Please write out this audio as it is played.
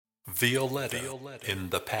Violetta in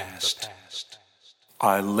the past.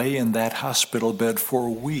 I lay in that hospital bed for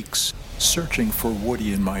weeks, searching for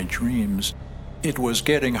Woody in my dreams. It was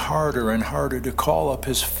getting harder and harder to call up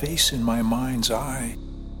his face in my mind's eye.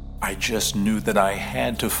 I just knew that I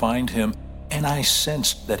had to find him, and I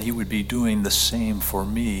sensed that he would be doing the same for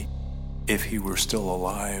me if he were still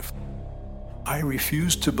alive. I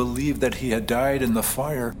refused to believe that he had died in the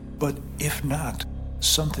fire, but if not,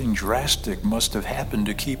 something drastic must have happened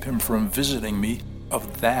to keep him from visiting me.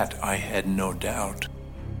 Of that I had no doubt.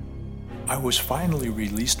 I was finally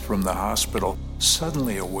released from the hospital,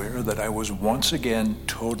 suddenly aware that I was once again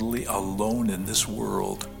totally alone in this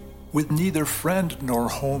world, with neither friend nor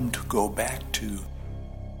home to go back to.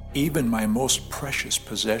 Even my most precious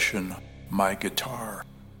possession, my guitar,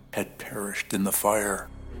 had perished in the fire.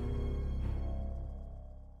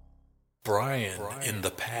 Brian in the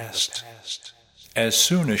past. As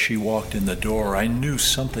soon as she walked in the door, I knew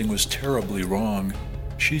something was terribly wrong.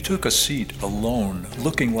 She took a seat alone,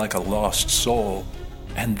 looking like a lost soul,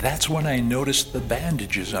 and that's when I noticed the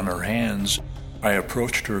bandages on her hands. I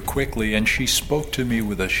approached her quickly, and she spoke to me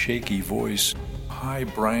with a shaky voice. "Hi,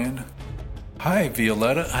 Brian." "Hi,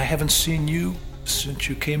 Violetta. I haven't seen you since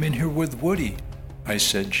you came in here with Woody," I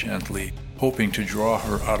said gently, hoping to draw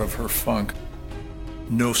her out of her funk.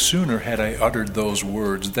 No sooner had I uttered those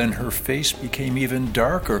words than her face became even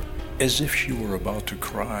darker, as if she were about to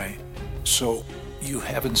cry. "So, you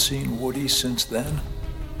haven't seen Woody since then?"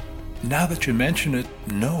 "Now that you mention it,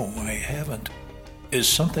 no, I haven't." "Is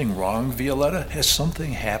something wrong, Violetta? Has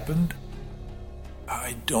something happened?"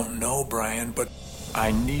 "I don't know, Brian, but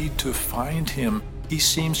I need to find him. He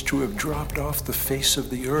seems to have dropped off the face of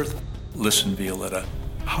the earth." "Listen, Violetta,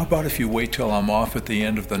 how about if you wait till I'm off at the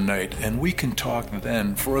end of the night, and we can talk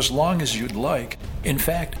then for as long as you'd like? In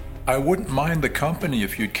fact, I wouldn't mind the company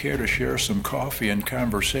if you'd care to share some coffee and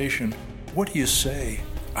conversation. What do you say?"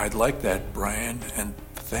 "I'd like that, Brian, and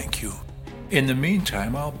thank you. In the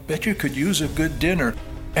meantime, I'll bet you could use a good dinner,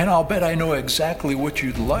 and I'll bet I know exactly what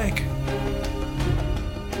you'd like."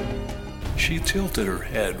 She tilted her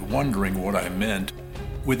head, wondering what I meant.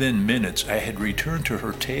 Within minutes, I had returned to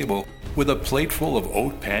her table with a plateful of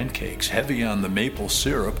oat pancakes, heavy on the maple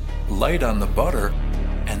syrup, light on the butter,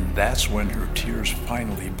 and that's when her tears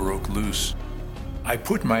finally broke loose. I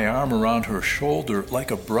put my arm around her shoulder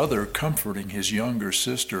like a brother comforting his younger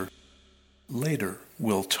sister. "Later,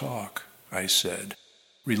 we'll talk," I said,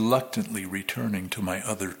 reluctantly returning to my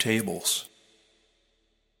other tables.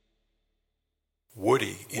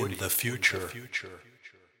 Woody in the future.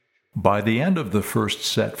 By the end of the first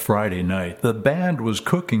set Friday night, the band was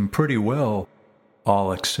cooking pretty well.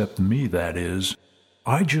 All except me, that is.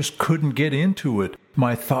 I just couldn't get into it.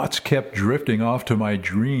 My thoughts kept drifting off to my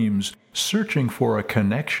dreams, searching for a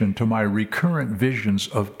connection to my recurrent visions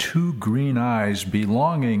of two green eyes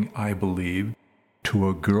belonging, I believe, to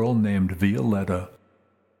a girl named Violetta.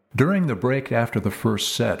 During the break after the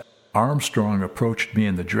first set, Armstrong approached me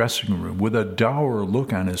in the dressing room with a dour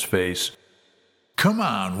look on his face. "Come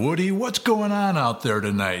on, Woody, what's going on out there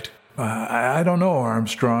tonight?" I don't know,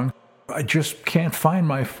 Armstrong. I just can't find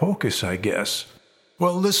my focus, I guess."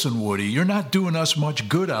 "Well, listen, Woody, you're not doing us much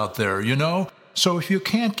good out there, you know? So if you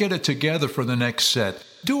can't get it together for the next set,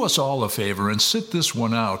 do us all a favor and sit this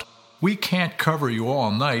one out. We can't cover you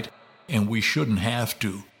all night, and we shouldn't have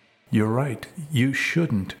to." "You're right, you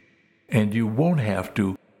shouldn't, and you won't have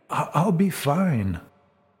to. I'll be fine."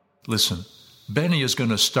 "Listen, Benny is going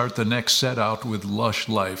to start the next set out with Lush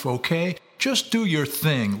Life, okay? Just do your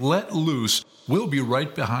thing, let loose. We'll be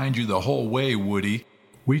right behind you the whole way, Woody."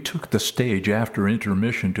 We took the stage after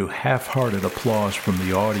intermission to half-hearted applause from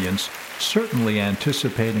the audience, certainly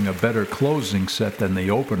anticipating a better closing set than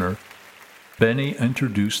the opener. Benny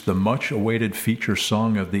introduced the much-awaited feature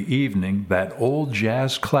song of the evening, that old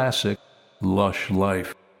jazz classic, Lush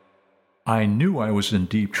Life. I knew I was in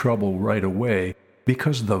deep trouble right away,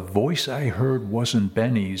 because the voice I heard wasn't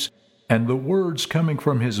Benny's, and the words coming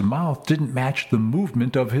from his mouth didn't match the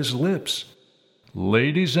movement of his lips.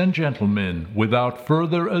 "Ladies and gentlemen, without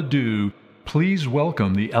further ado, please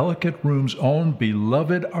welcome the Ellicott Room's own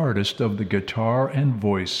beloved artist of the guitar and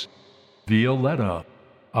voice, Violetta,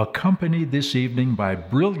 accompanied this evening by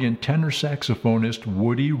brilliant tenor saxophonist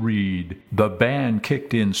Woody Reed." The band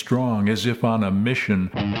kicked in strong, as if on a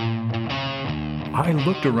mission. I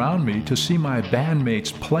looked around me to see my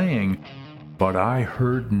bandmates playing, but I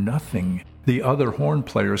heard nothing. The other horn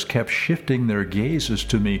players kept shifting their gazes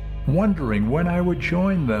to me, wondering when I would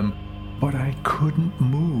join them, but I couldn't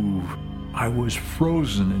move. I was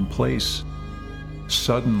frozen in place.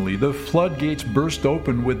 Suddenly, the floodgates burst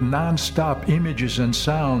open with non-stop images and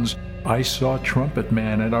sounds. I saw Trumpet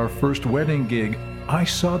Man at our first wedding gig. I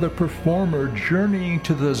saw the performer journeying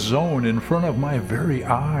to the zone in front of my very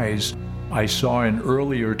eyes. I saw an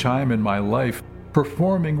earlier time in my life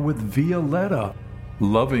performing with Violetta,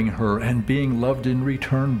 loving her and being loved in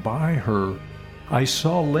return by her. I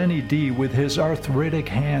saw Lenny D with his arthritic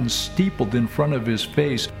hands steepled in front of his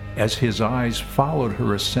face as his eyes followed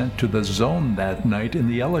her ascent to the zone that night in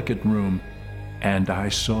the Ellicott Room. And I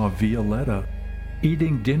saw Violetta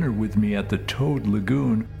eating dinner with me at the Toad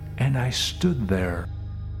Lagoon, and I stood there,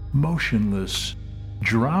 motionless,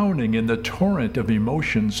 drowning in the torrent of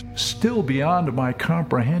emotions still beyond my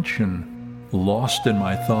comprehension. Lost in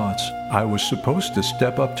my thoughts, I was supposed to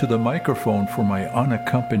step up to the microphone for my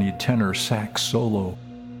unaccompanied tenor sax solo.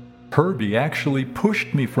 Herbie actually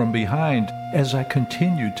pushed me from behind as I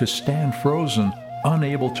continued to stand frozen,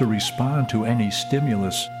 unable to respond to any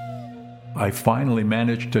stimulus. I finally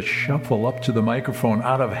managed to shuffle up to the microphone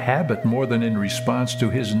out of habit more than in response to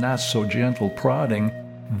his not-so-gentle prodding.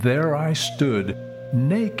 There I stood,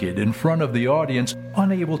 naked in front of the audience,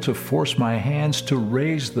 unable to force my hands to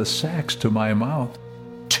raise the sax to my mouth.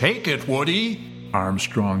 "Take it, Woody!"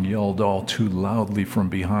 Armstrong yelled all too loudly from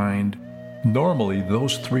behind. Normally,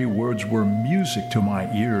 those 3 words were music to my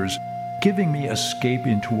ears, giving me escape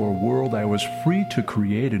into a world I was free to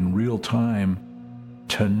create in real time.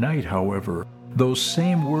 Tonight, however, those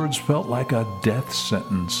same words felt like a death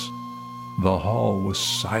sentence. The hall was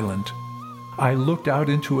silent. I looked out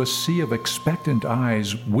into a sea of expectant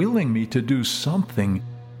eyes, willing me to do something,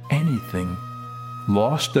 anything.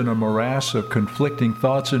 Lost in a morass of conflicting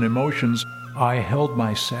thoughts and emotions, I held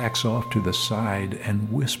my sax off to the side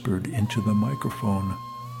and whispered into the microphone,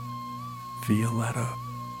 "Violetta,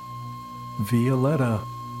 Violetta,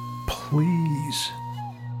 please."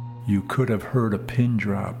 You could have heard a pin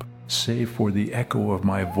drop, save for the echo of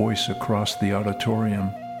my voice across the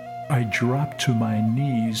auditorium. I dropped to my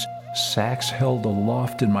knees, sax held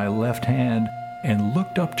aloft in my left hand, and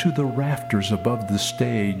looked up to the rafters above the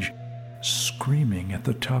stage, screaming at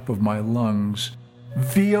the top of my lungs,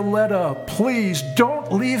 "Violetta, please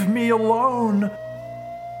don't leave me alone!"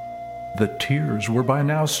 The tears were by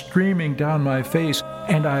now streaming down my face,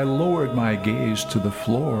 and I lowered my gaze to the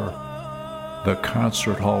floor. The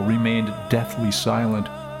concert hall remained deathly silent,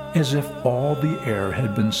 as if all the air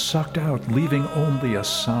had been sucked out, leaving only a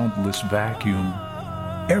soundless vacuum.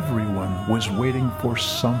 Everyone was waiting for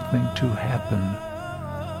something to happen.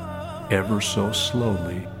 Ever so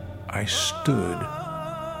slowly, I stood,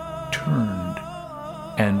 turned,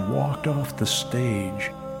 and walked off the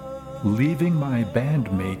stage, leaving my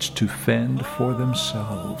bandmates to fend for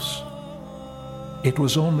themselves. It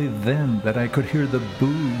was only then that I could hear the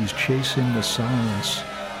boos chasing the silence.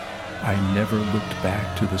 I never looked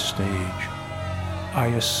back to the stage. I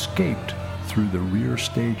escaped through the rear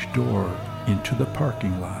stage door into the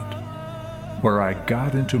parking lot, where I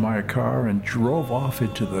got into my car and drove off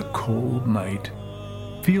into the cold night,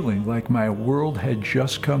 feeling like my world had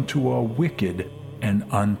just come to a wicked and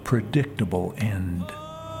unpredictable end.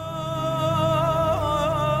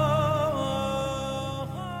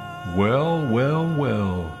 Well, well,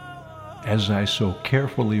 well, as I so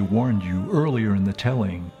carefully warned you earlier in the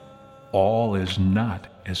telling, all is not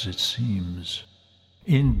as it seems.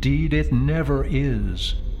 Indeed, it never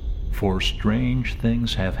is, for strange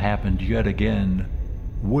things have happened yet again.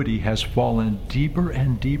 Woody has fallen deeper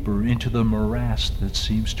and deeper into the morass that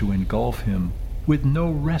seems to engulf him, with no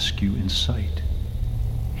rescue in sight.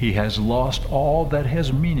 He has lost all that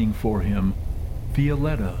has meaning for him: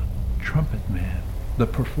 Violetta, Trumpet Man, the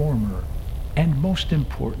performer, and most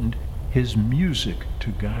important, his music to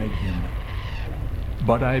guide him.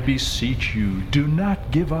 But I beseech you, do not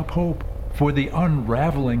give up hope, for the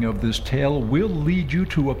unraveling of this tale will lead you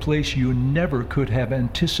to a place you never could have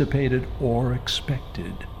anticipated or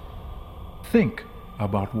expected. Think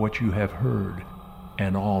about what you have heard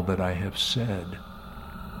and all that I have said.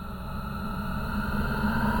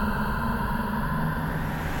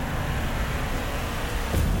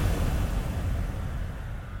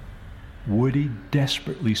 Woody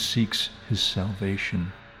desperately seeks his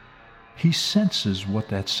salvation. He senses what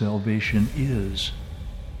that salvation is,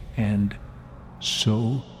 and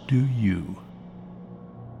so do you.